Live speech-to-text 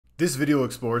This video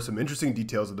explores some interesting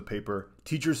details of the paper,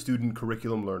 Teacher-Student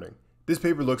Curriculum Learning. This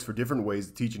paper looks for different ways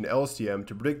to teach an LSTM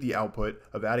to predict the output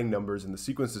of adding numbers in the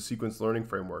sequence-to-sequence learning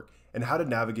framework and how to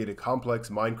navigate a complex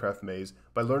Minecraft maze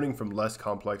by learning from less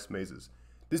complex mazes.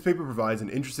 This paper provides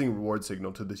an interesting reward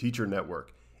signal to the teacher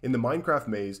network. In the Minecraft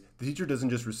maze, the teacher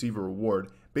doesn't just receive a reward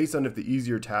based on if the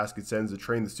easier task it sends to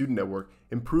train the student network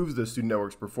improves the student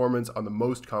network's performance on the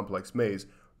most complex maze.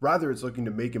 Rather, it's looking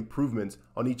to make improvements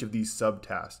on each of these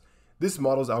sub-tasks. This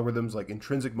models algorithms like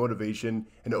intrinsic motivation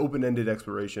and open-ended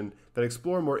exploration that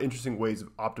explore more interesting ways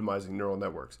of optimizing neural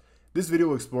networks. This video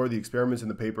will explore the experiments in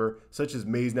the paper, such as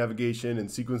maze navigation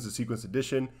and sequence-to-sequence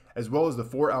addition, as well as the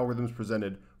 4 algorithms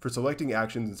presented for selecting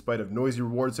actions in spite of noisy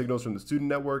reward signals from the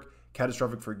student network,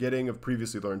 catastrophic forgetting of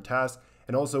previously learned tasks,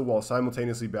 and also while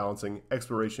simultaneously balancing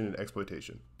exploration and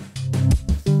exploitation.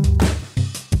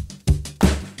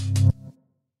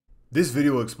 This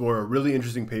video will explore a really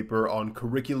interesting paper on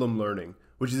curriculum learning,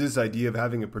 which is this idea of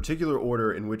having a particular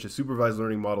order in which a supervised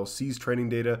learning model sees training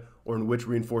data or in which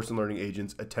reinforcement learning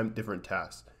agents attempt different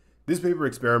tasks. This paper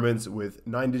experiments with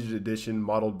 9-digit addition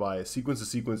modeled by a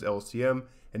sequence-to-sequence LSTM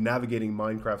and navigating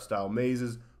Minecraft-style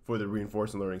mazes for the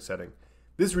reinforcement learning setting.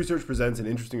 This research presents an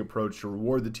interesting approach to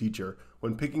reward the teacher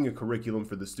when picking a curriculum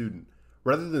for the student.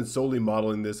 Rather than solely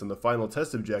modeling this on the final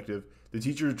test objective, the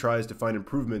teacher tries to find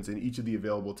improvements in each of the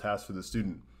available tasks for the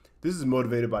student. This is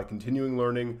motivated by continuing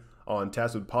learning on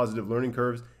tasks with positive learning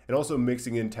curves and also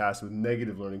mixing in tasks with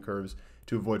negative learning curves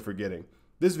to avoid forgetting.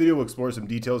 This video will explore some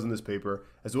details in this paper,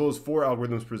 as well as 4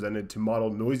 algorithms presented to model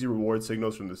noisy reward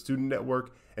signals from the student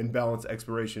network and balance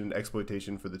exploration and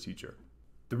exploitation for the teacher.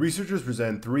 The researchers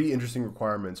present 3 interesting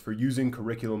requirements for using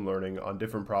curriculum learning on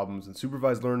different problems in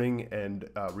supervised learning and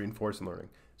reinforcement learning.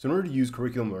 So in order to use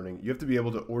curriculum learning, you have to be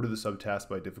able to order the subtasks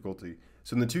by difficulty.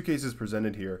 So in the 2 cases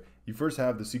presented here, you first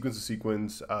have the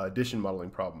sequence-to-sequence addition modeling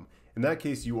problem. In that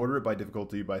case, you order it by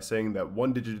difficulty by saying that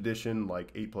 1-digit addition,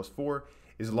 like 8 plus 4,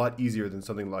 is a lot easier than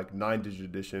something like 9-digit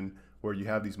addition, where you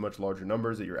have these much larger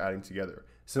numbers that you're adding together.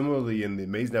 Similarly, in the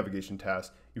maze navigation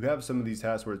task, you have some of these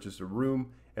tasks where it's just a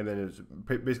room, and then it's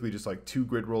basically just like 2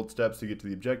 grid-rolled steps to get to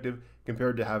the objective,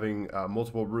 compared to having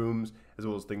multiple rooms, as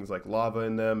well as things like lava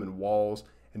in them and walls,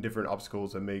 and different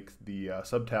obstacles that make the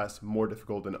subtasks more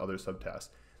difficult than other subtasks.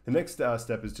 The next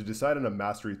step is to decide on a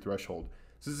mastery threshold.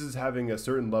 So this is having a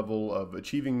certain level of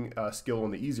achieving skill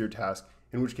on the easier task,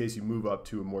 in which case you move up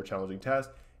to a more challenging task.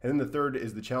 And then the third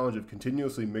is the challenge of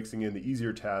continuously mixing in the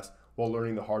easier tasks while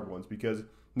learning the hard ones, because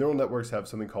neural networks have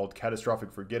something called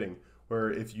catastrophic forgetting,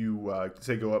 where if you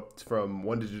say go up from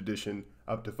 1-digit addition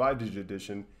up to 5-digit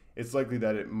addition, it's likely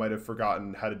that it might have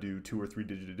forgotten how to do 2 or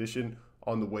 3-digit addition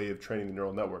on the way of training the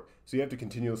neural network. So you have to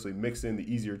continuously mix in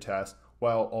the easier tasks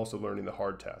while also learning the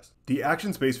hard tasks. The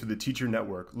action space for the teacher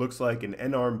network looks like an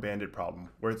N-arm bandit problem,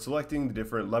 where it's selecting the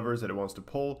different levers that it wants to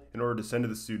pull in order to send to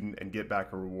the student and get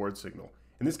back a reward signal.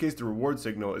 In this case, the reward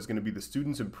signal is going to be the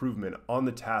student's improvement on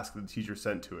the task that the teacher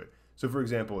sent to it. So for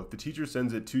example, if the teacher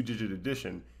sends it 2-digit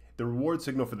addition, the reward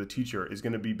signal for the teacher is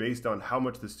going to be based on how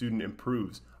much the student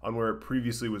improves on where it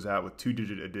previously was at with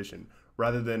 2-digit addition,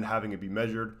 rather than having it be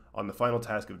measured on the final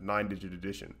task of 9-digit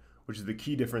addition, which is the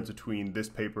key difference between this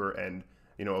paper and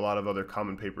a lot of other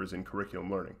common papers in curriculum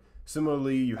learning.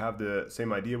 Similarly, you have the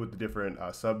same idea with the different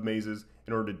sub-mazes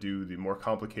in order to do the more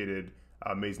complicated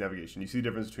maze navigation. You see the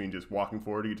difference between just walking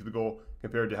forward to get to the goal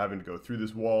compared to having to go through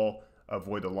this wall,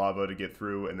 avoid the lava to get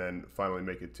through, and then finally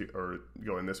make it to, or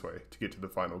go in this way to get to the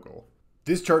final goal.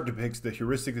 This chart depicts the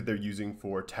heuristic that they're using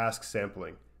for task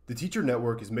sampling. The teacher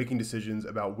network is making decisions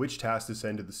about which task to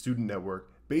send to the student network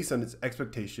based on its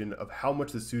expectation of how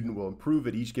much the student will improve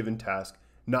at each given task,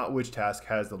 not which task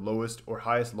has the lowest or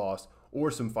highest loss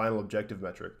or some final objective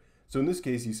metric. So in this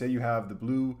case, you say you have the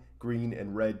blue, green,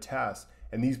 and red tasks,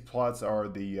 and these plots are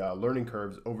the learning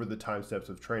curves over the time steps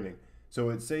of training. So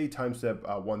it's say time step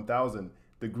 1000,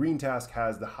 the green task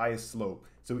has the highest slope.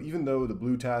 So even though the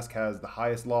blue task has the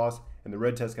highest loss and the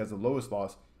red task has the lowest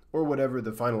loss, or whatever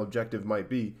the final objective might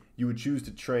be, you would choose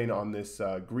to train on this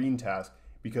green task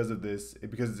because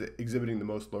it's exhibiting the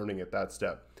most learning at that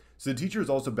step. So the teacher is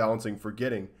also balancing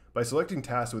forgetting by selecting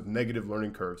tasks with negative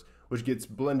learning curves, which gets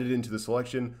blended into the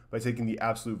selection by taking the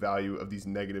absolute value of these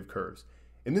negative curves.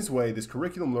 In this way, this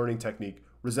curriculum learning technique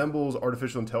resembles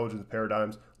artificial intelligence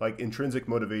paradigms like intrinsic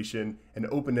motivation and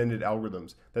open-ended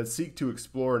algorithms that seek to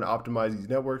explore and optimize these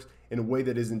networks in a way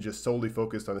that isn't just solely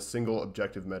focused on a single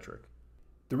objective metric.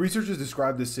 The researchers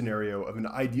describe this scenario of an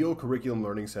ideal curriculum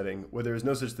learning setting where there is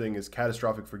no such thing as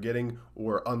catastrophic forgetting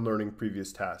or unlearning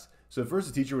previous tasks. So at first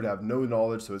the teacher would have no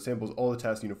knowledge, so it samples all the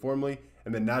tasks uniformly,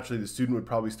 and then naturally the student would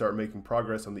probably start making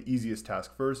progress on the easiest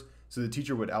task first, so the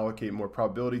teacher would allocate more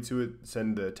probability to it,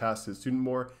 send the task to the student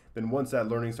more. Then once that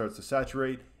learning starts to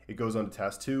saturate, it goes on to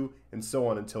task 2, and so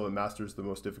on until it masters the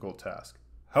most difficult task.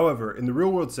 However, in the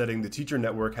real-world setting, the teacher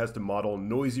network has to model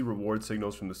noisy reward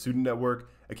signals from the student network,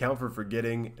 account for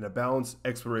forgetting, and a balance,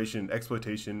 exploration, and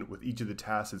exploitation with each of the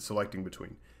tasks it's selecting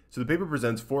between. So the paper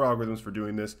presents 4 algorithms for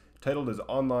doing this, titled as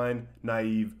online,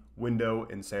 naive, window,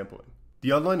 and sampling.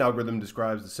 The online algorithm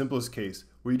describes the simplest case,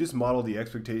 where you just model the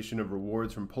expectation of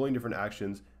rewards from pulling different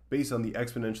actions based on the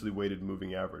exponentially weighted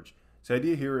moving average. So the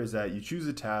idea here is that you choose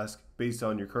a task based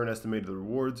on your current estimate of the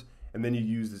rewards, and then you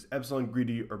use this epsilon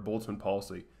greedy or Boltzmann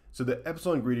policy. So the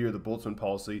epsilon greedy or the Boltzmann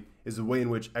policy is the way in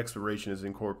which exploration is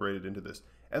incorporated into this.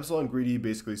 Epsilon greedy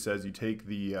basically says you take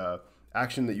the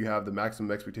action that you have the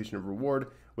maximum expectation of reward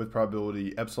with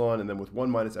probability epsilon, and then with 1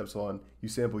 minus epsilon, you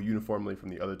sample uniformly from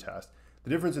the other task. The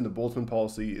difference in the Boltzmann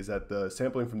policy is that the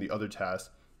sampling from the other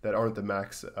tasks that aren't the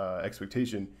max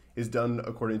expectation is done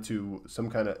according to some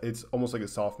kind of, it's almost like a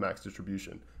softmax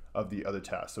distribution of the other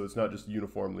tasks. So it's not just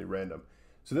uniformly random.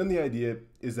 So then the idea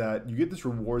is that you get this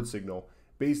reward signal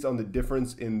based on the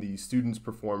difference in the student's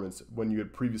performance when you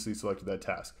had previously selected that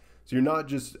task. So you're not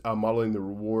just modeling the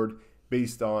reward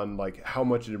based on like how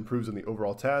much it improves on the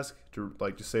overall task.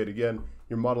 To say it again,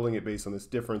 you're modeling it based on this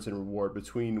difference in reward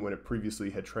between when it previously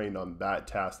had trained on that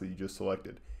task that you just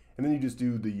selected. And then you just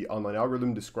do the online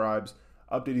algorithm describes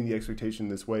updating the expectation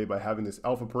this way by having this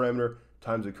alpha parameter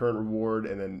times the current reward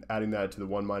and then adding that to the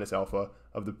 1 minus alpha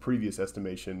of the previous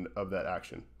estimation of that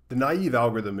action. The naive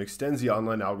algorithm extends the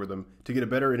online algorithm to get a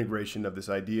better integration of this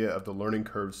idea of the learning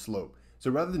curve slope.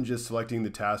 So rather than just selecting the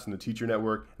task from the teacher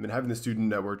network and then having the student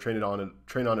network train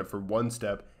on it for one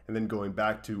step and then going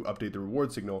back to update the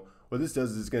reward signal, what this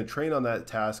does is it's going to train on that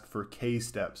task for k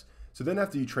steps. So then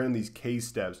after you train these k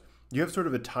steps, you have sort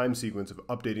of a time sequence of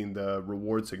updating the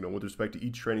reward signal with respect to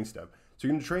each training step. So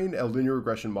you're going to train a linear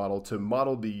regression model to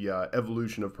model the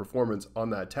evolution of performance on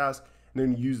that task, and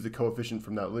then use the coefficient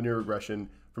from that linear regression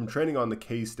from training on the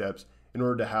k steps in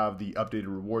order to have the updated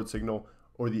reward signal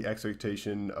or the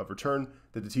expectation of return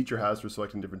that the teacher has for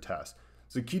selecting different tasks.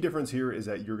 So the key difference here is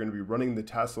that you're going to be running the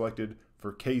task selected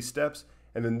for k steps,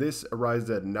 and then this arises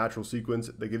at a natural sequence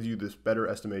that gives you this better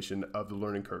estimation of the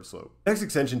learning curve slope. Next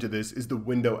extension to this is the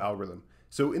window algorithm.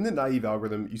 So in the naive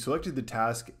algorithm, you selected the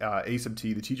task a sub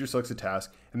t, the teacher selects a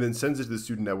task, and then sends it to the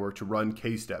student network to run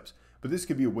k steps. But this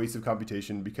could be a waste of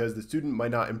computation because the student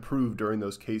might not improve during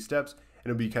those k steps,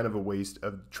 and it'll be kind of a waste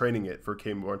of training it for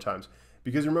k more times.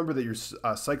 Because remember that you're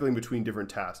cycling between different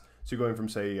tasks. So you're going from,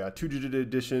 say, 2-digit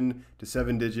addition to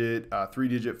 7-digit,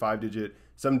 3-digit, 5-digit,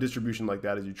 some distribution like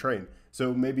that as you train.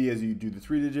 So maybe as you do the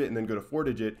 3-digit and then go to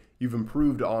 4-digit, you've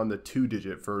improved on the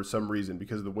 2-digit for some reason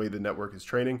because of the way the network is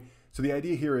training. So the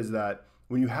idea here is that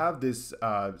when you have this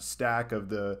stack of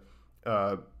the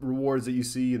rewards that you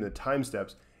see and the time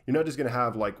steps, you're not just going to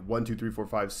have like 1, 2, 3, 4,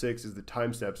 5, 6 as the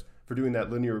time steps for doing that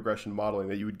linear regression modeling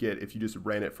that you would get if you just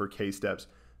ran it for k steps.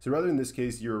 So rather in this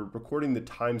case, you're recording the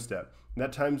time step. And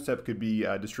that time step could be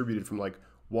distributed from like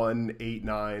 1, 8,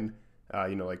 9,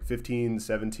 like 15,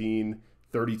 17,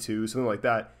 32, something like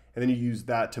that. And then you use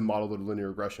that to model the linear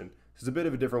regression. So it's a bit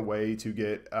of a different way to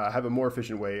get have a more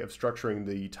efficient way of structuring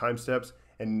the time steps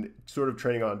and sort of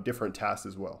training on different tasks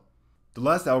as well. The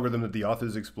last algorithm that the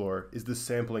authors explore is the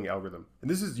sampling algorithm.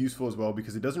 And this is useful as well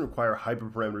because it doesn't require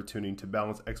hyperparameter tuning to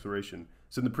balance exploration.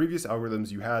 So in the previous algorithms,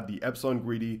 you had the epsilon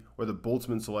greedy or the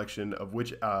Boltzmann selection of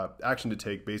which action to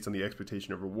take based on the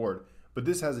expectation of reward. But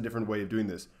this has a different way of doing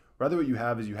this. Rather what you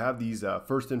have is you have these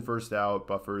first in, first out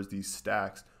buffers, these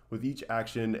stacks with each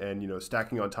action and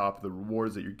stacking on top of the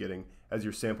rewards that you're getting as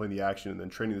you're sampling the action and then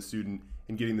training the student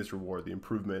and getting this reward, the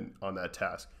improvement on that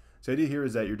task. So the idea here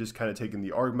is that you're just kind of taking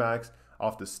the argmax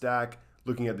off the stack,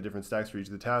 looking at the different stacks for each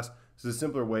of the tasks. So it's a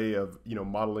simpler way of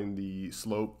modeling the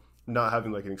slope, not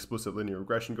having like an explicit linear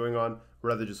regression going on,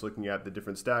 rather just looking at the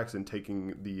different stacks and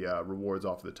taking the rewards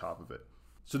off the top of it.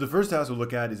 So the first task we'll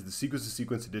look at is the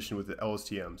Seq2Seq Addition with the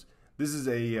LSTMs. This is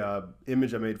a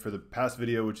image I made for the past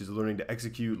video, which is learning to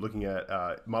execute, looking at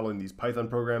modeling these Python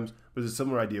programs, but it's a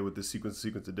similar idea with the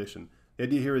Seq2Seq Addition. The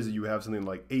idea here is that you have something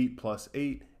like 8 plus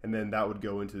 8, and then that would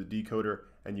go into the decoder,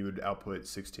 and you would output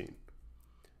 16.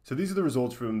 So these are the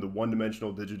results from the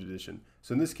one-dimensional digit addition.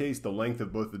 So in this case, the length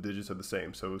of both the digits are the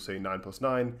same. So say 9 plus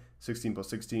 9, 16 plus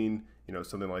 16,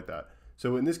 something like that.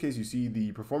 So in this case, you see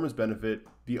the performance benefit,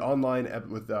 the online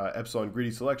with epsilon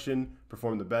greedy selection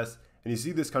performed the best, and you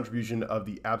see this contribution of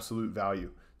the absolute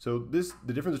value. So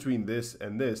the difference between this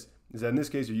and this is that in this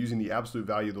case, you're using the absolute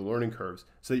value of the learning curves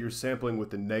so that you're sampling with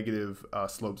the negative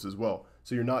slopes as well.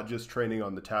 So you're not just training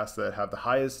on the tasks that have the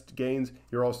highest gains,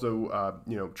 you're also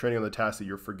training on the tasks that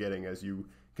you're forgetting as you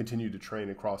continue to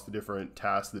train across the different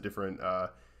tasks, the different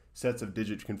sets of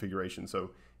digit configuration.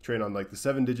 So train on like the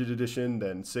 7-digit addition,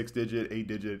 then 6-digit,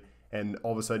 8-digit, and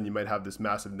all of a sudden you might have this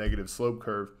massive negative slope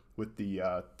curve with the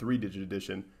 3-digit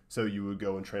addition. So you would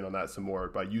go and train on that some more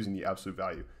by using the absolute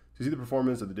value. So you see the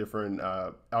performance of the different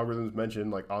algorithms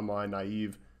mentioned, like online,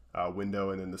 naive, window,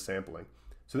 and then the sampling.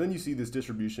 So then you see this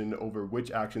distribution over which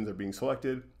actions are being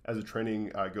selected as the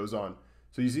training goes on.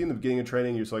 So you see in the beginning of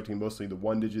training, you're selecting mostly the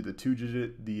 1-digit, the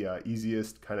 2-digit, the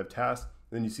easiest kind of task.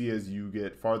 And then you see as you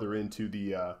get farther into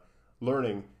the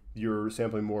learning, you're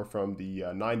sampling more from the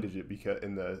 9-digit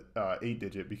and the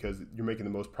 8-digit because you're making the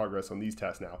most progress on these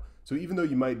tasks now. So even though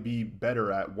you might be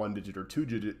better at 1-digit or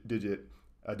 2-digit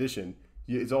addition,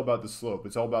 it's all about the slope.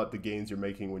 It's all about the gains you're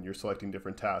making when you're selecting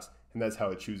different tasks, and that's how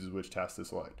it chooses which tasks to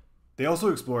select. They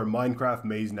also explore Minecraft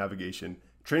maze navigation,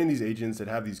 training these agents that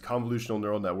have these convolutional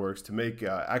neural networks to make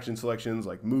action selections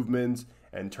like movements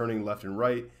and turning left and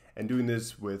right, and doing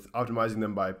this with optimizing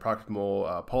them by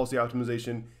proximal policy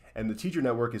optimization. And the teacher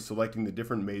network is selecting the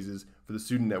different mazes for the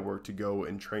student network to go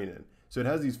and train in. So it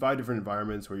has these 5 different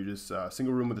environments where you're just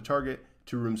single room with a target,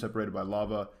 2 rooms separated by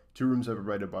lava, 2 rooms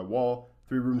separated by wall,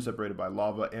 3 rooms separated by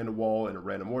lava and a wall in a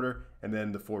random order, and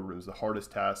then the 4 rooms, the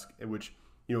hardest task, in which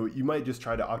you might just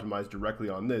try to optimize directly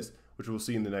on this, which we'll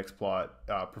see in the next plot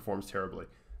performs terribly.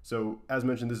 So as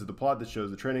mentioned, this is the plot that shows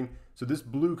the training. So this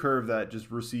blue curve that just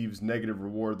receives negative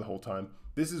reward the whole time,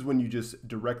 this is when you just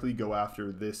directly go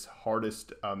after this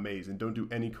hardest maze and don't do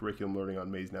any curriculum learning on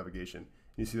maze navigation. And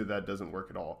you see that that doesn't work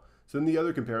at all. So then the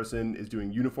other comparison is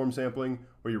doing uniform sampling,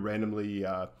 where you're randomly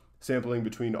sampling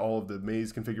between all of the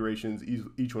maze configurations,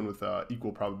 each one with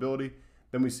equal probability.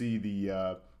 Then we see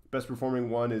the best performing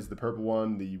one is the purple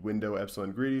one, the window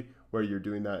epsilon greedy, where you're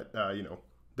doing that,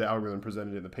 the algorithm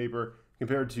presented in the paper,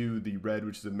 compared to the red,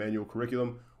 which is a manual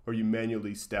curriculum, where you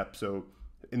manually step. So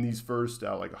in these first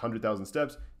like 100,000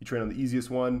 steps, you train on the easiest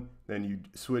one, then you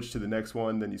switch to the next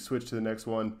one, then you switch to the next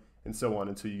one, and so on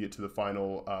until you get to the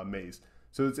final maze.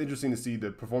 So it's interesting to see the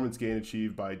performance gain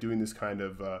achieved by doing this kind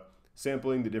of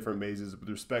sampling the different mazes with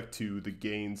respect to the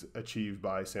gains achieved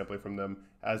by sampling from them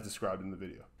as described in the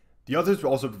video. The authors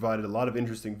also provided a lot of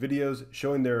interesting videos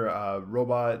showing their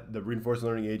robot, the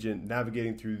reinforcement learning agent,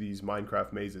 navigating through these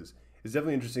Minecraft mazes. It's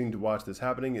definitely interesting to watch this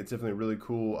happening. It's definitely a really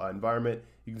cool environment.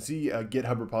 You can see a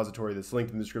GitHub repository that's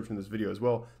linked in the description of this video as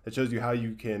well that shows you how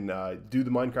you can do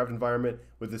the Minecraft environment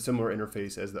with a similar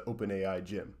interface as the OpenAI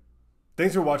gym.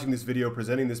 Thanks for watching this video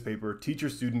presenting this paper,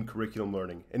 Teacher-Student Curriculum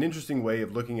Learning, an interesting way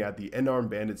of looking at the N-arm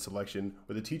bandit selection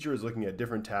where the teacher is looking at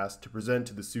different tasks to present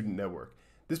to the student network.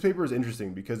 This paper is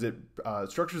interesting because it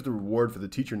structures the reward for the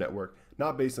teacher network,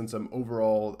 not based on some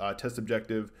overall test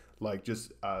objective like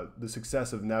just the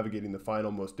success of navigating the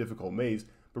final most difficult maze,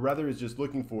 but rather is just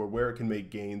looking for where it can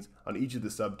make gains on each of the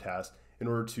subtasks in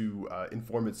order to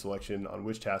inform its selection on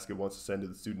which task it wants to send to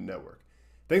the student network.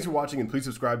 Thanks for watching, and please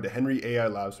subscribe to Henry AI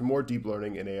Labs for more deep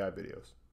learning and AI videos.